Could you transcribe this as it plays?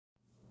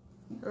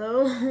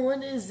Hello?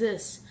 What is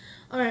this?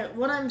 Alright,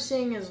 what I'm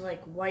seeing is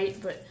like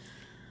white, but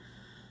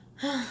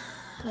I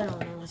don't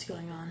know what's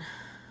going on.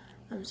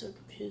 I'm so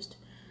confused.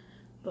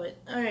 But,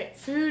 alright,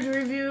 food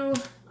review.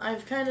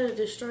 I've kind of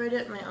destroyed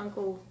it. My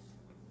uncle,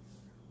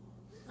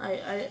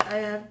 I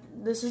have,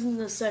 this isn't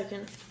the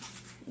second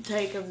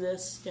take of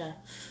this, yeah.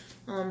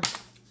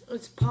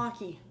 It's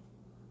Pocky.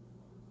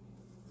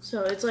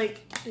 So it's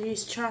like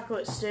these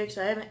chocolate sticks.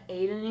 I haven't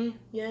ate any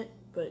yet,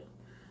 but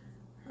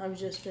I've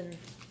just been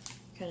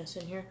kind of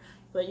sitting here.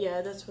 But yeah,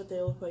 that's what they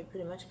look like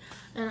pretty much.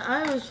 And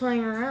I was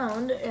playing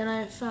around and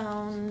I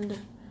found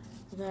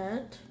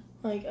that,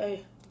 like,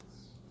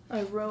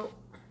 I wrote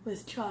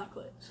with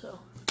chocolate. So,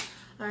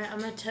 alright, I'm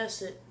gonna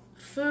test it.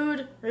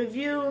 Food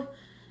review.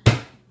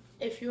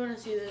 If you want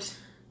to see this,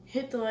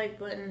 hit the like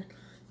button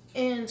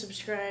and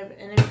subscribe.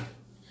 And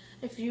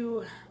if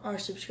you are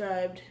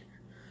subscribed,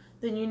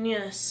 then you need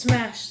to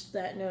smash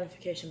that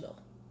notification bell.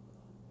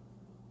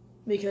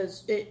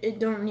 Because it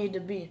don't need to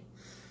be.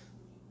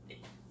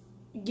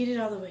 Get it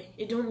out of the way.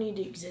 It don't need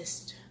to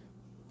exist.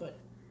 But,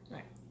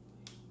 alright.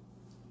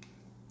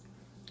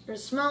 It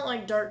smelled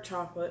like dark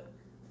chocolate.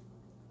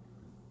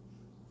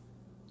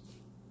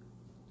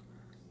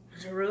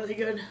 It's really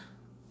good.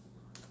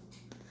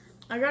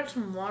 I got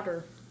some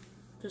water,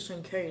 just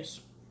in case.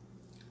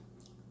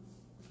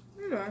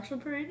 They're actually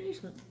pretty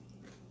decent.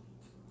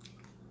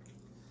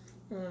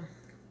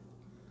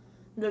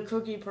 The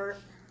cookie part,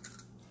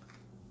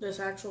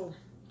 this actual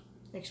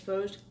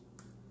exposed,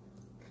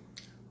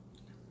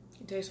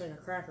 it tastes like a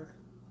cracker.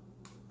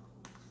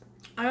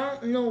 I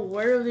don't know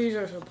where these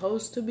are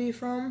supposed to be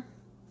from.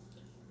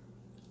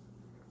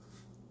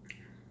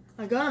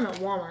 I got them at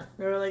Walmart.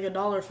 They were like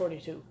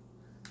 $1.42.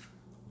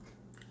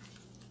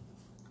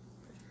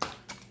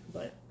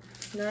 But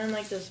they're in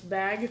like this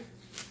bag.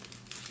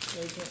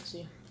 Oh, you can't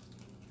see.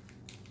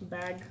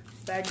 Bag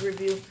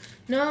review.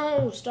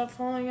 No, stop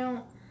falling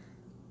out.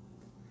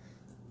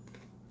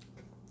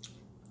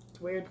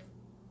 It's weird.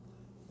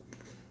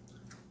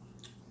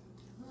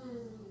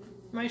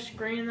 My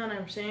screen that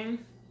I'm seeing,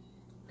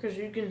 because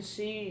you can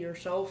see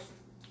yourself,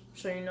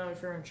 so you know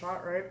if you're in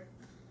shot, right?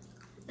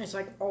 It's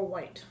like all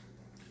white.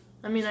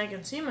 I mean, I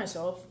can see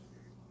myself,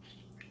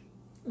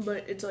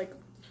 but it's like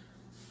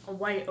a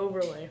white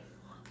overlay.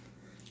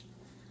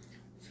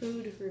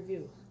 Food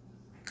review.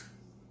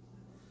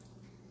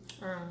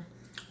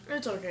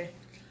 It's okay.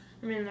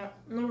 I mean, they're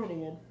pretty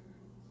good.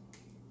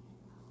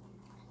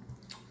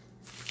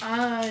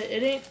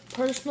 It ain't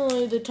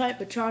personally the type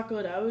of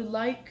chocolate I would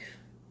like.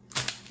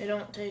 It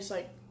don't taste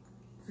like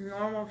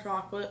normal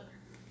chocolate,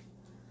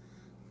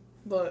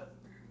 but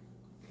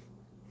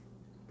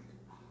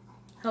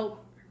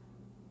help.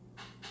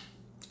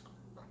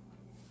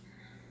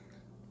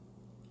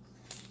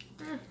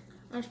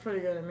 That's pretty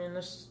good. I mean,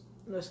 this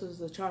is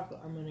the chocolate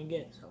I'm gonna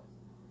get, so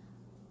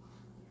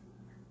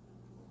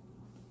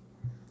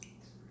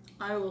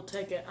I will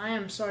take it. I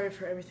am sorry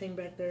for everything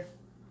back there.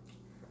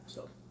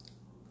 So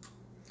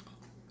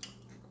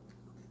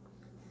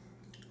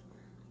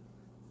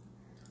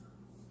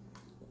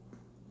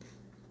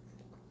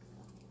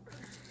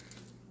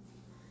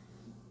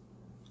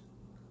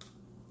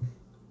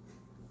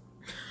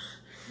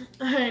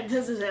alright,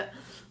 this is it.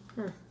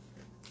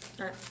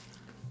 Alright.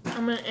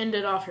 I'm gonna end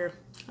it off here.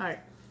 Alright.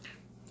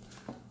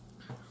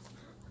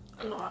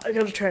 I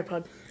got a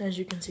tripod, as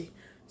you can see.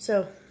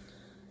 So,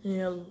 you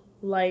know,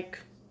 like,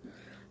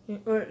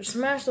 or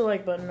smash the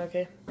like button,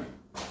 okay?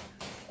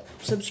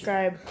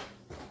 Subscribe.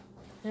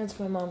 That's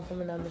my mom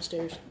coming down the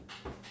stairs.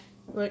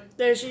 Look,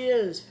 there she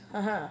is.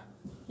 Haha.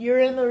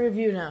 You're in the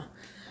review now.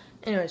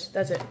 Anyways,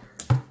 that's it.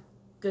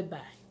 Goodbye.